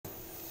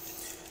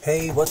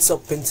Hey, what's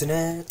up,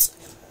 internet?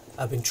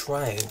 I've been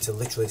trying to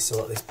literally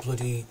sort this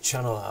bloody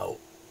channel out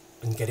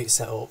and get it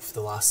set up for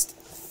the last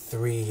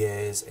 3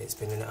 years. It's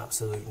been an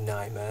absolute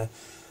nightmare.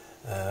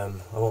 I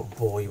won't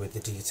bore you with the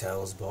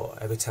details, but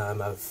every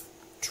time I've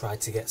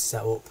tried to get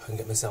set up and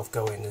get myself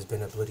going, there's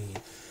been a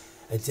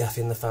death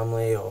in the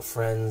family or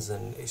friends,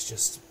 and it's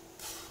just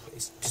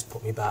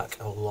put me back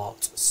a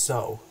lot.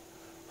 So,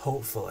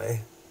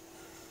 hopefully,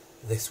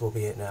 this will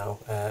be it now.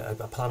 I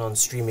plan on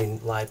streaming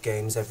live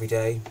games every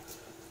day.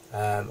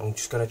 I'm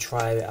just going to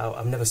try it out.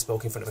 I've never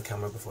spoken in front of a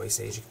camera before, you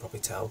see, as you can probably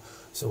tell.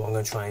 So what I'm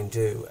going to try and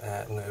do,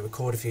 I'm going to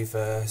record a few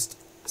first,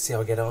 see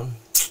how I get on.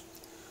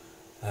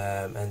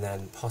 And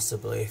then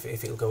possibly,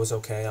 if it goes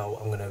okay,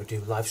 I'm going to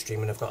do live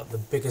streaming. I've got the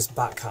biggest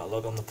back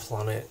catalogue on the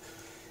planet.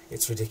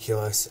 It's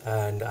ridiculous,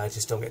 and I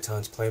just don't get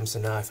time to play them. So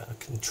now if I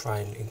can try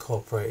and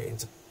incorporate it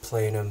into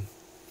playing them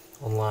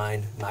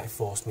online, it might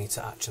force me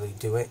to actually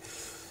do it.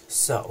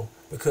 So,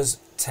 because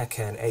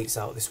Tekken 8's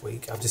out this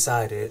week, I've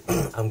decided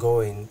I'm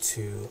going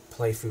to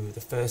play through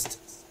the first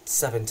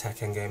 7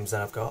 Tekken games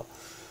that I've got,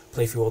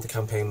 play through all the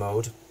campaign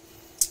mode.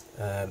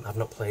 I've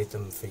not played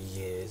them for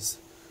years,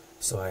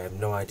 so I have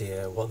no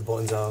idea what the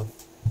buttons are.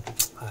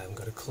 I haven't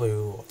got a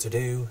clue what to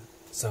do,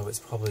 so it's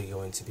probably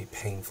going to be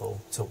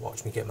painful to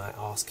watch me get my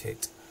arse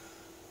kicked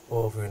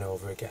over and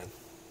over again.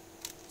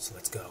 So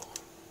let's go.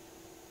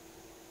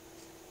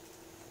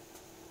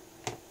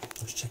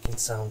 Just checking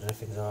sound and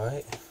everything's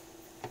alright.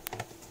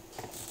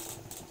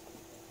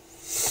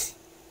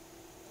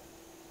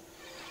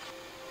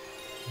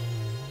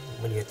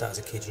 When you get that as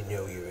a kid, you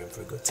know you're in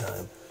for a good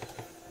time.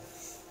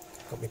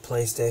 Got my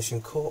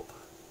PlayStation cup,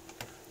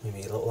 my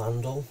little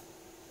handle,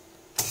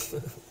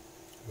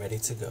 ready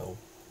to go.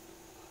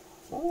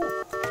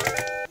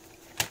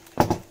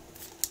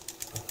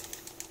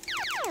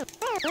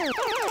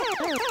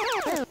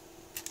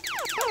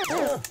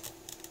 Ah,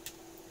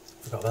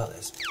 forgot about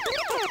this.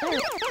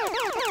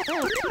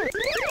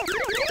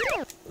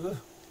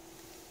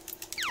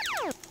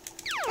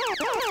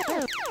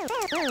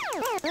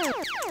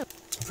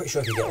 I'm pretty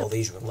sure if you get all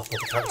these, you can lock all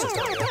the characters,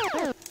 don't you?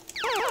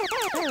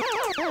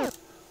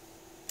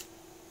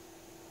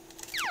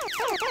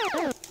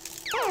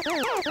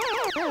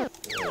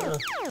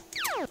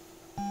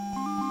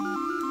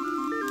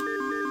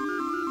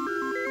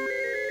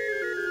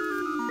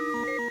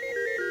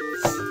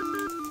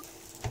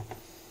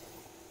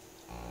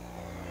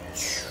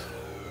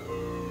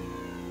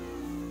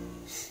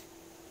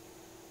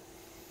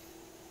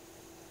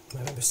 I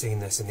remember seeing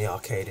this in the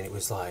arcade, and it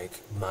was like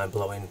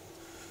mind-blowing.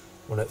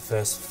 One of the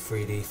first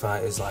 3D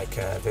fighters, like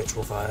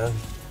Virtual Fighter.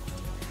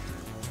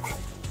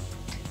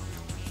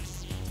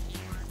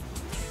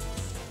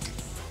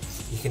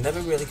 You can never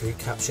really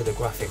capture the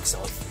graphics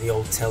of the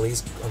old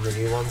tellies on the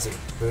new ones. It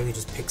really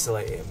just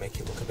pixelate it and make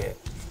it look a bit.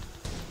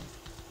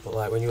 But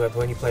like when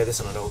you play this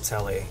on an old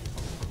telly, it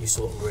used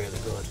to look really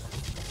good.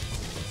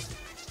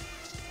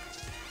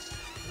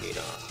 You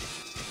know.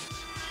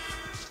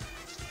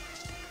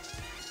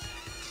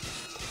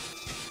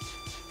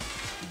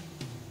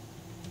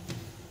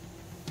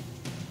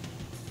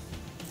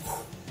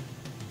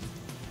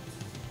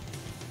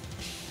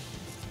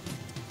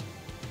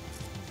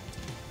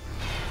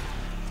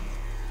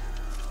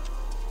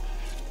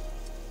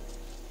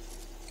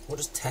 What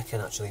does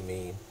Tekken actually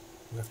mean?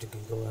 We have to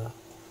Google that.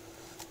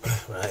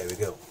 Right, here we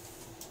go.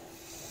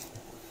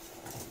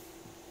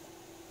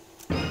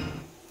 I'm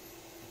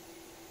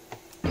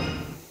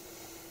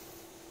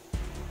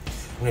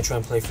going to try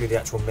and play through the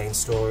actual main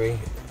story.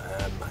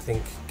 I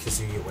think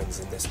Kazuya wins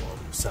in this one,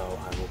 so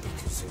I will be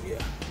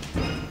Kazuya.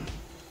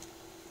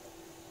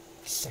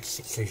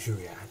 Sexy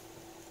Kazuya.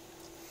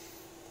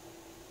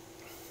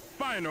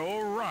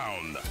 Final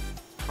round.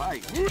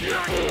 Fight.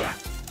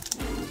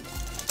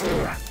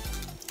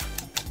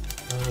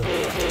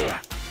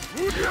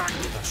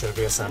 I should have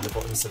reassigned the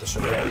buttons so they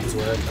should have always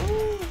worked. I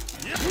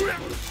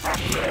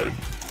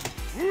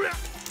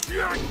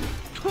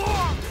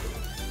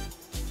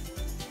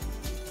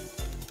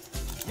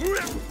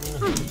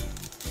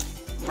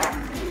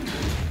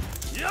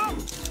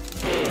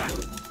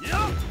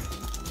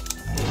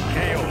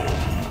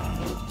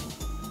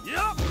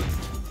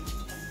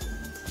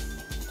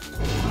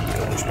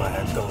wish my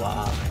head go like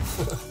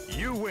that.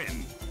 You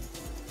win.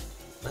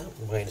 Well,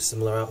 I'm wearing a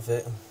similar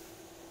outfit.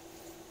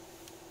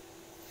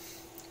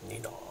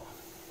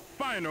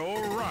 Final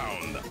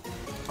round.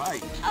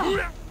 Fight.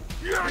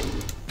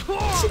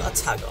 She got a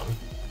tag on.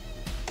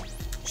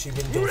 She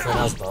been done for an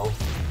Asbo.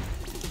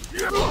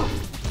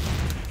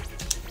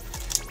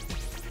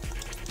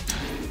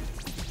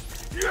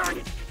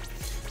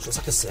 She looks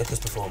like a circus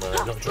performer,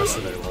 not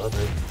dressing very well, have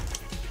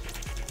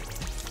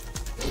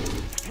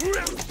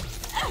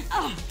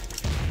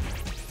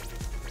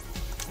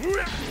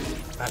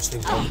I actually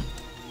want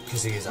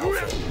Kazuya's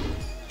outfit.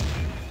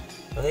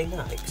 Are they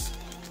Nikes?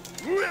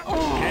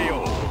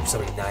 KO.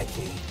 Sorry,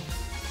 Nike.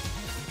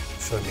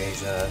 Showing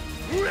Asia.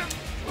 You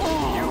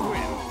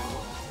win.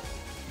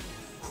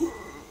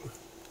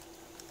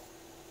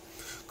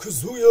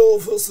 Kazuya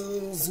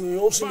versus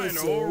Yoshimitsu.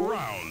 Final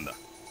round.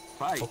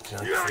 Fight. Fucking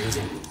hell,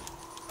 freezing.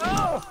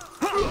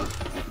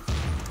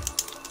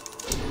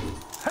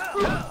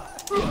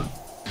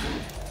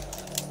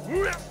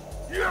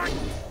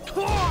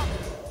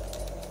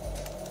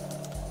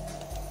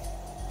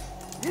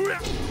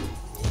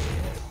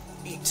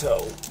 Ito.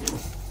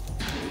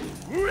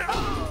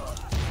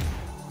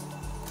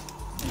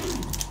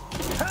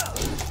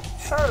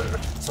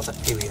 Sounds like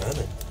Pee Wee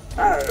Herman.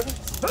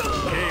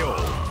 KO.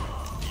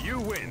 You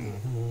win.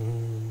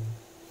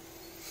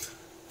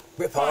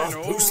 Rip off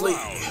Bruce Lee.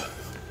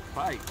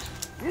 Fight.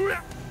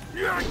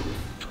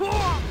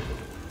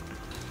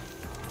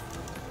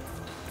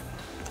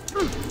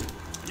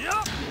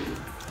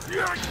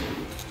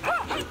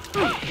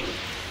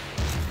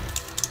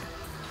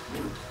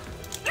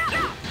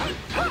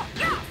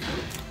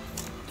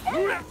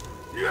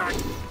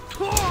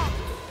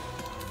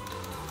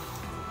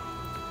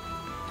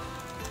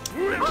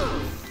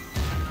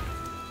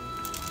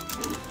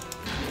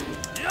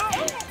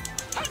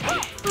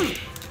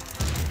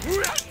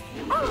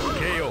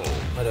 KO.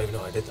 I don't even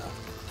know I did that.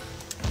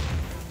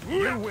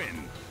 You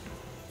win.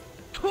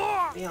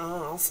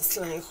 Yeah,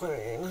 Slay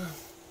Queen.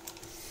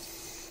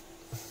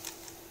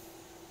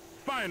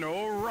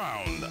 Final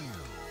round.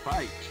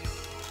 Fight.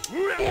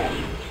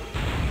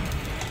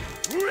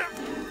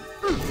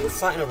 If you're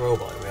fighting a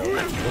robot in real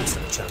life, you don't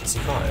stand a chance.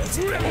 You can't hurt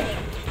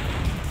him.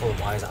 Pull the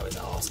wires out of his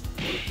arse.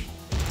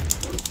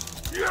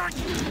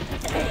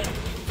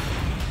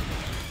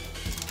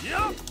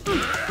 No,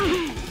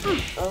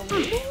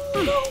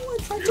 I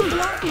tried to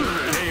block.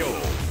 KO.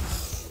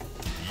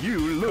 You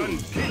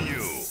lose.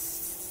 Continue.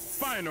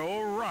 Final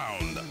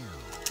round.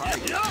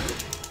 Fight.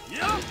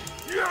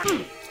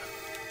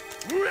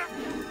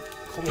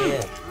 Come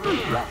here.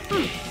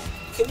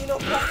 Can you not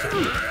block him?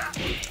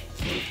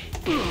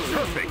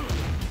 Perfect.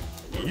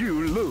 You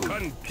lose.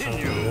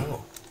 Continue.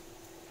 No.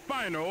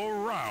 Final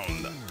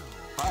round.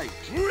 Fight.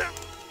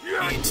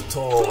 Eat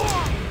tall.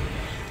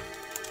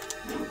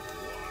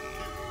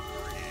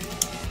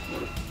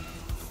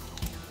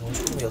 I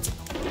should be able to.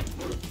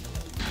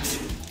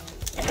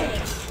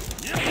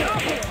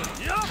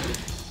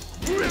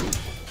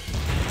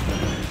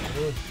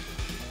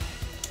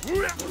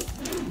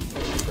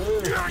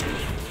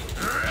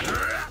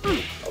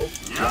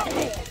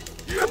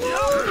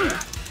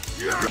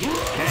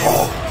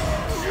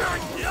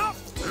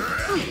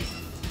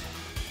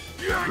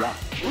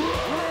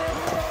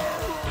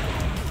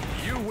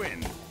 You win.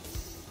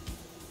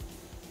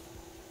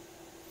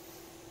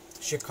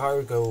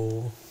 Chicago.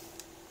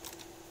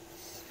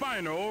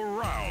 Final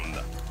round.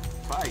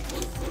 Fight.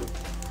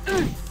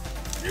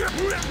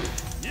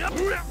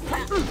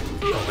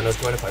 Oh, when I was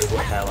growing up, I always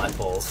wore hair like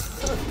balls.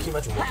 Can you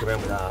imagine walking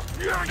around with that?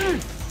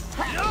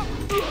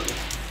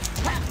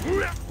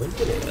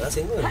 Wimbledon, that's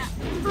England.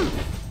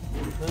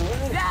 No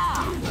way.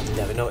 I've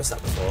never noticed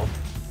that before.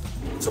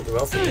 Took the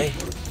road for me.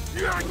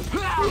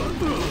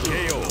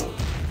 KO.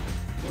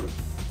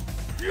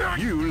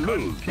 You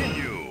lose.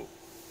 Continue.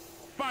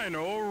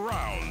 Final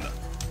round.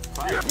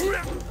 Fight.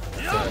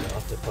 I'll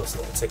have to post a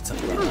little TikTok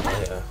about that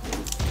later.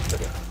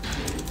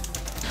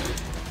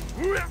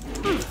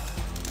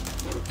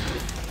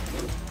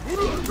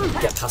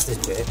 Get past this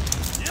bit.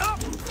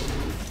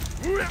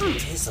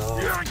 Piss off.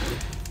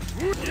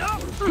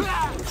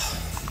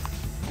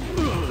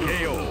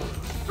 KO.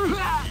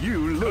 You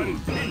lose.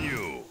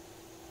 Continue.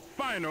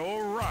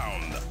 Final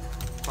round.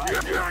 Fight.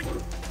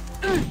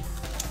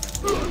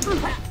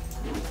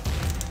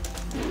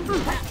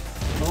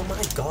 Oh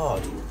my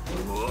god.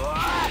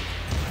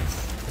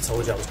 I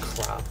told you I was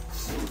crap.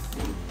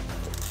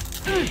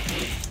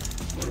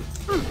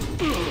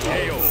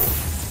 KO.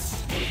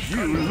 You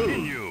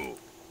continue.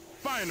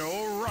 Final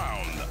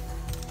round.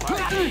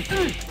 Fight.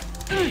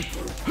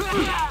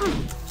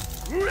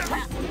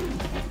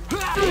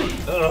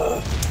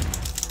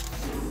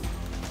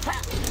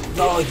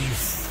 No, you.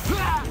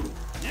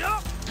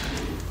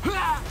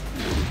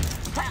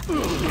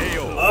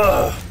 KO.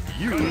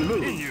 You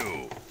continue.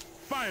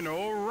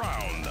 Final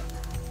round.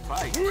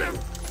 Fight.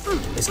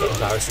 This got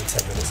embarrassing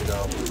 10 minutes ago.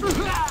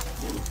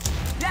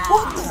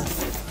 What the?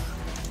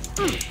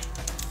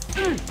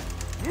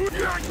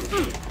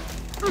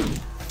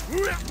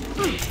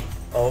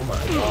 Oh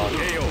my god.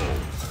 KO.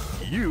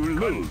 You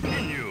lose.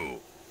 Continue.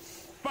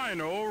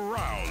 Final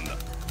round.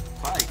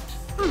 Fight.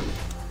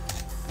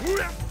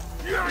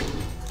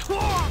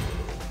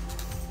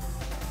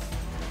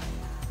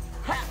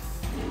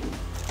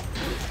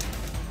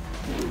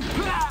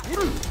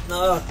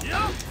 No.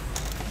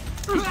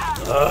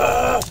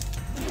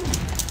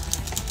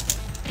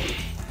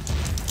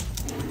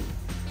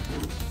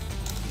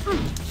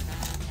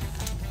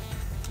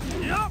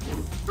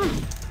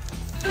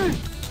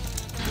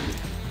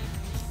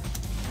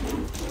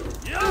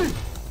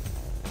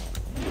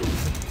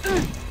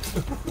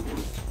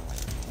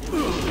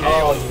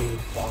 Oh, you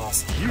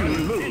bastard. You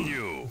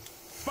continue.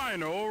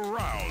 Final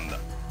round.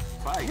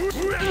 Fight.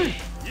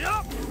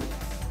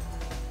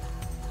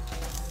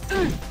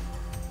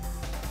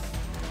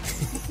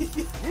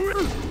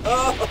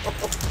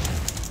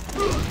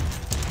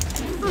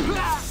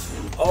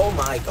 Oh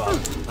my god.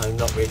 I'm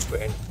not rage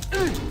quitting.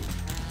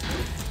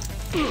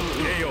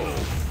 KO.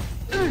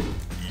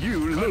 You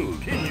lose.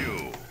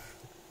 Continue.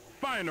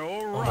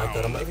 Final round. Oh my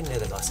god, I'm not even near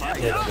the last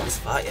fight yet.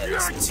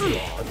 This is too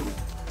hard.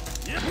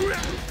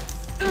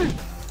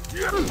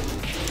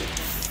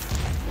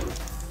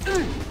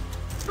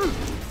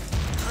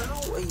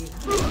 How are you?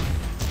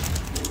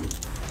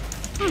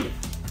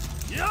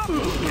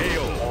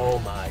 KO.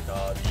 Oh my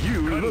god.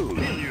 You lose.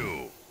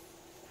 Continue.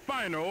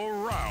 Final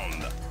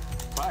round.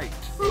 Fight.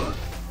 Oh,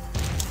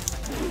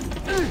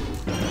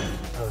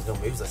 there's no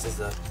moves left, is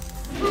there?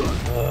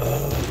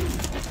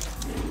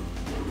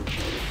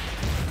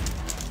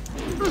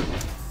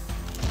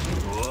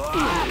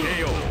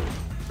 KO.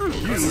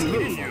 You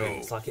continue.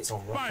 It's like it's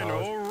on rock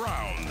Final hard.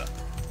 round.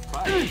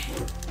 Fight.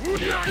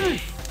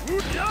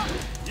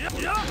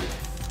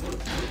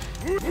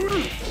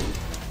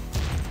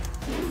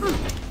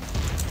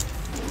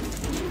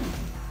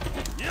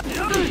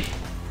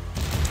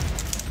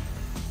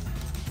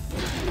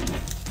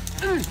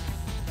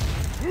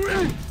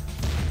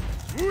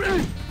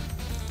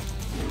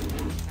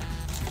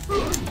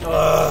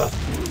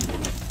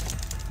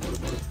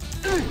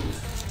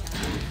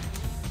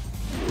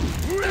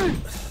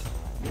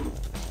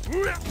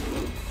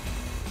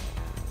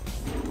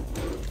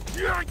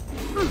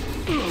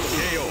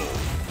 KO.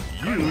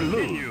 You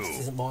lose. This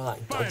isn't more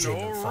like dodging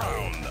Final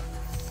and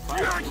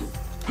fighting.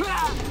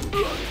 round.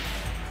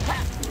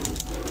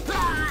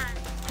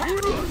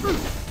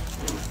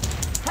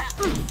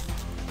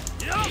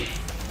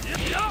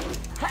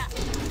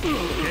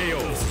 KO.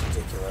 This is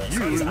ridiculous.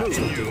 You He's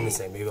actually lose. doing the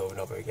same move over and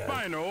over again.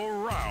 Final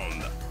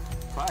round.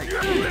 Fight.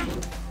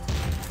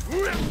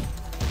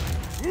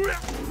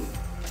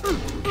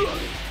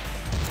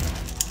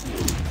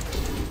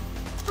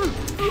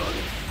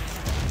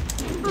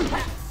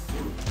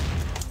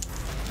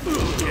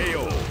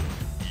 KO.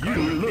 You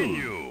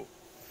continue.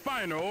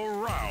 Final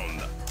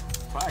round.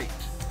 Fight.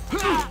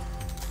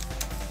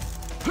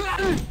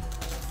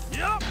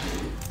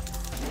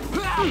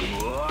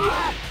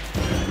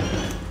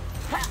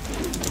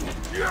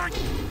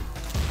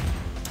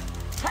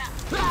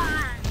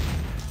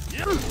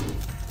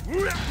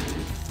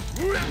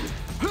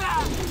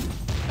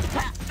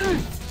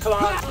 Come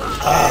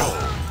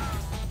on!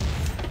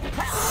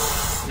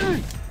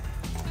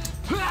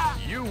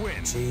 You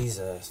win.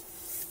 Jesus.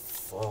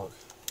 Fuck.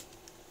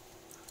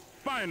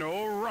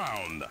 Final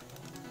round.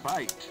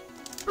 Fight.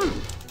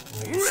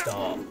 You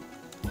start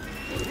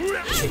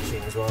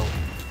kicking as well.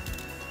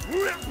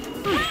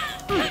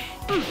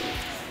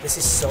 This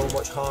is so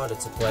much harder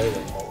to play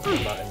than Mortal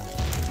Kombat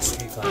and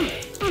Street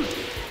Fighter.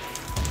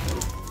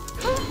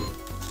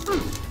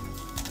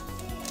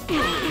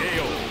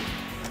 KO.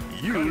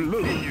 You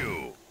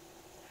lose.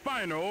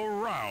 Final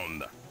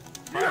round.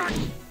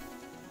 Fight.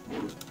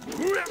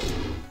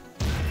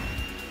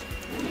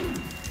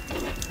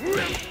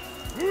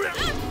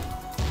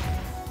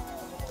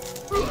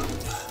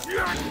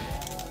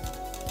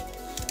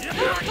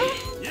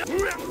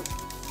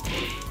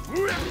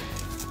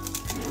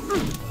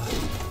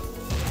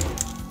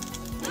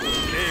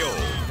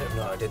 KO.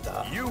 No, I did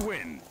that. You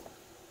win.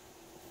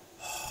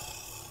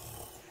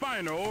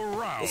 Final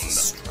round. This is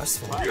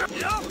stressful.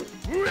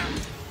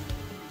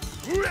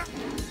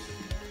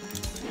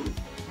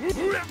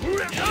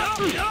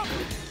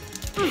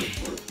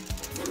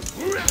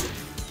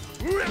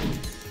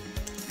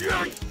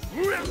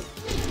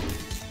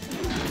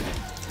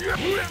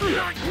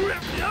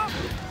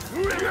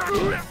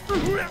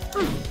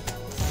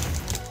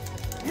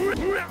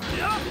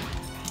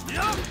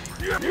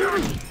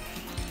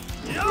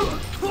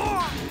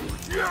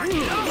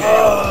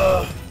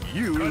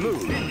 You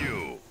lose.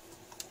 Continue.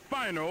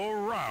 Final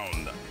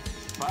round.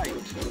 Fight.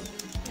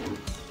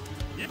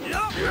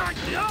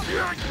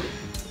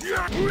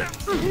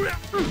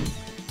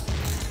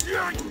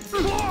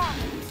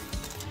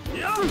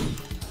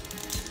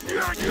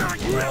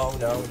 No,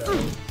 no, no.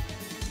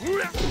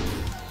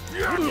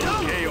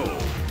 KO.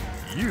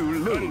 You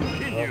lose. Oh my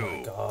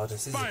Continue. god,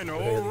 this is Final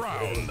really, really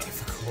round.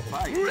 difficult.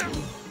 Fight.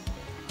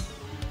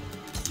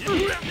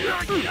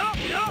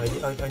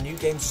 Are new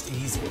games just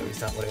easier? Is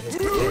that what it is?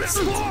 This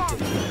is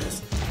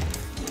ridiculous.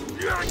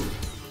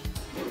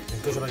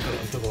 And because I'm good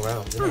at double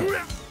rounds, isn't it?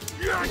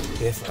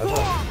 Here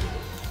forever.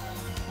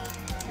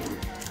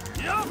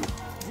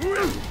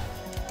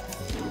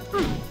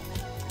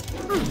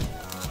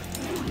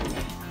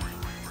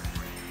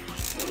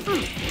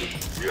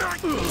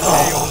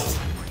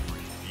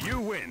 You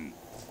win.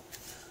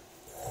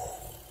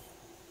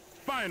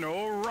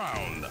 Final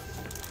round.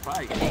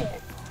 Fight.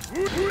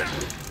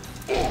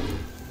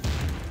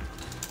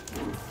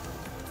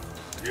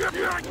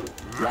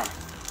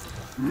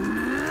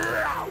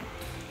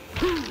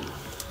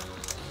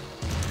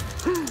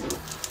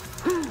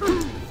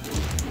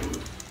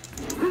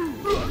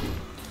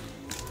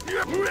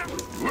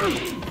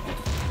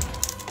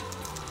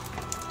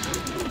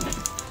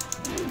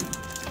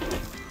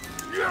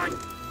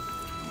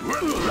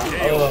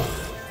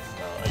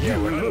 Yeah,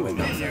 we're gonna win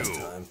that first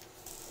time.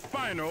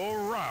 Final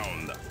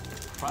round.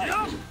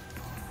 Fight.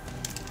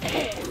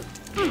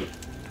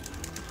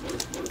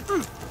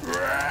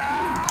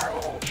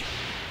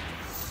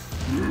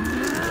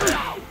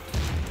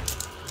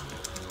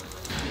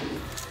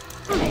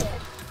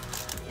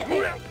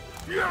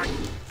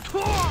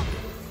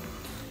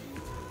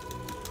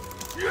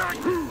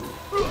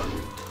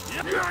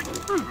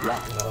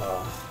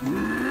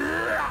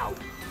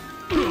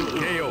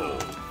 KO.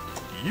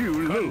 You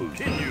lose.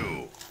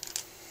 Continue.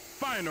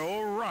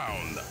 Final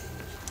round.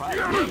 Fight.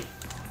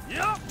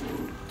 Yup.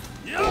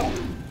 Yup.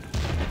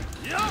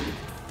 Yup.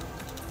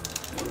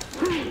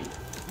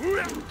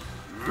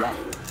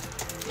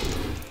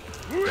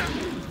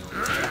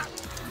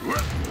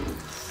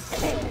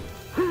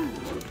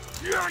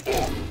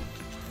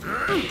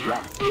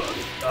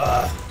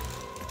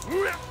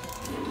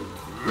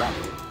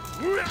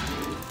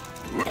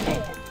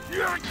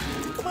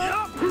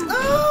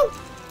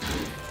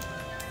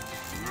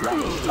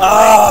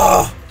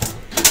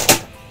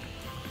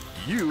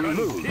 You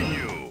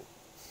continue.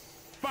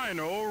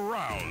 Final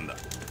round.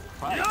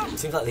 Fight.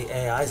 Seems like the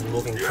AI is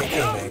loving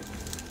kicking me.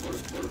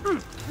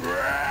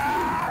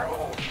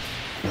 KO.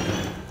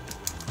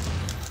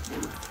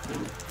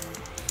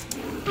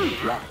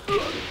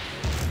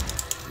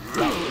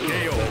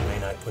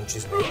 Main Knight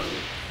punches me.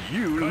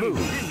 You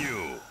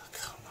continue.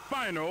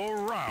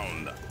 Final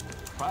round.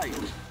 Fight.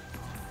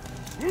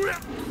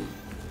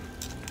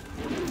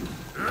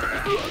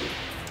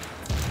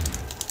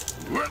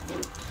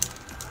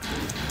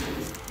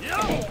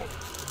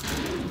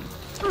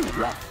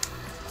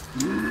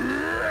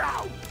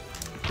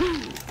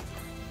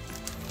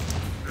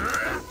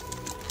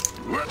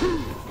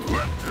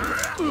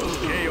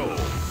 KO.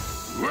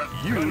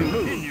 You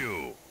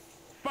continue.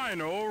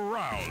 Final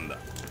round.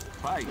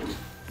 Fight.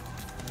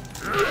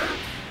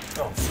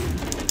 Oh.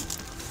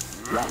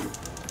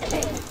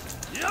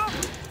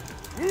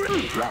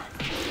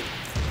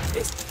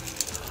 It's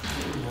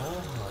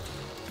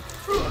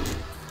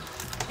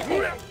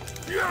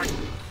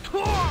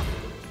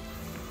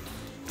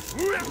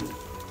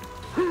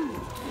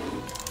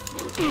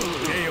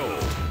KO.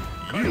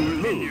 You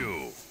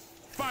continue.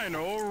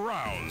 Final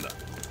round.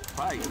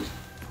 Fight.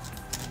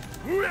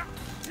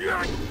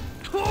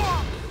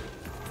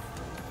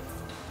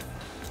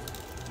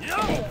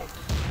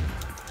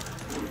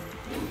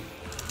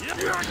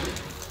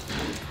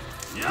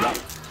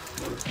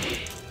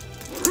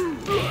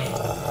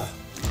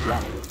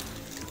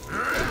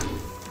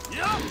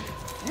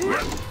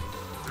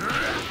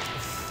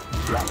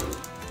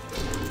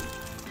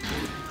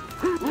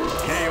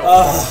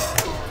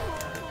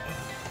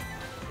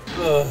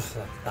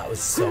 that was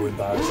so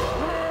embarrassing.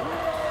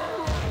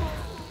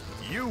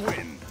 You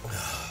win.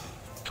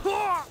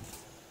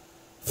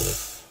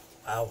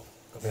 Ow,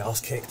 got my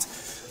arse kicked.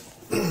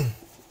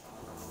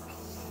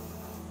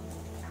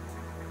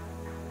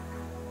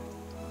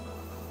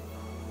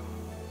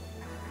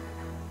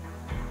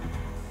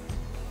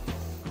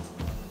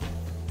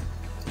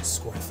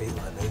 Square feet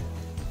like me.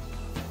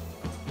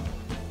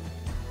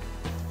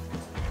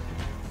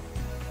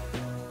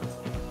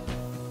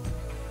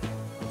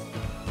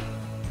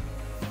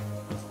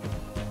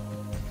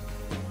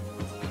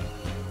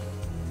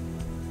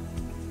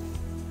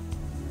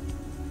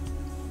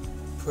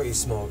 Pretty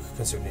smug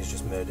considering he's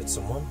just murdered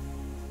someone.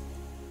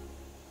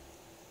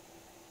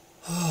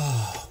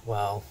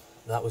 Well,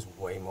 that was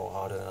way more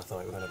harder than I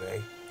thought it was going to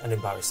be, and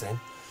embarrassing.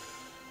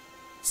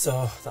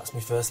 So that's my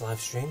first live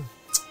stream.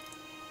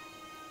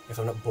 If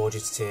I've not bored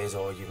you to tears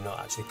or you've not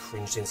actually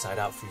cringed inside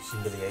out through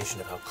humiliation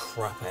of how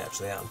crap I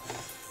actually am,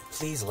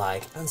 please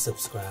like and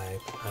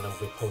subscribe, and I'll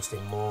be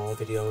posting more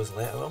videos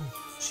later on.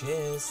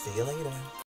 Cheers, see you later.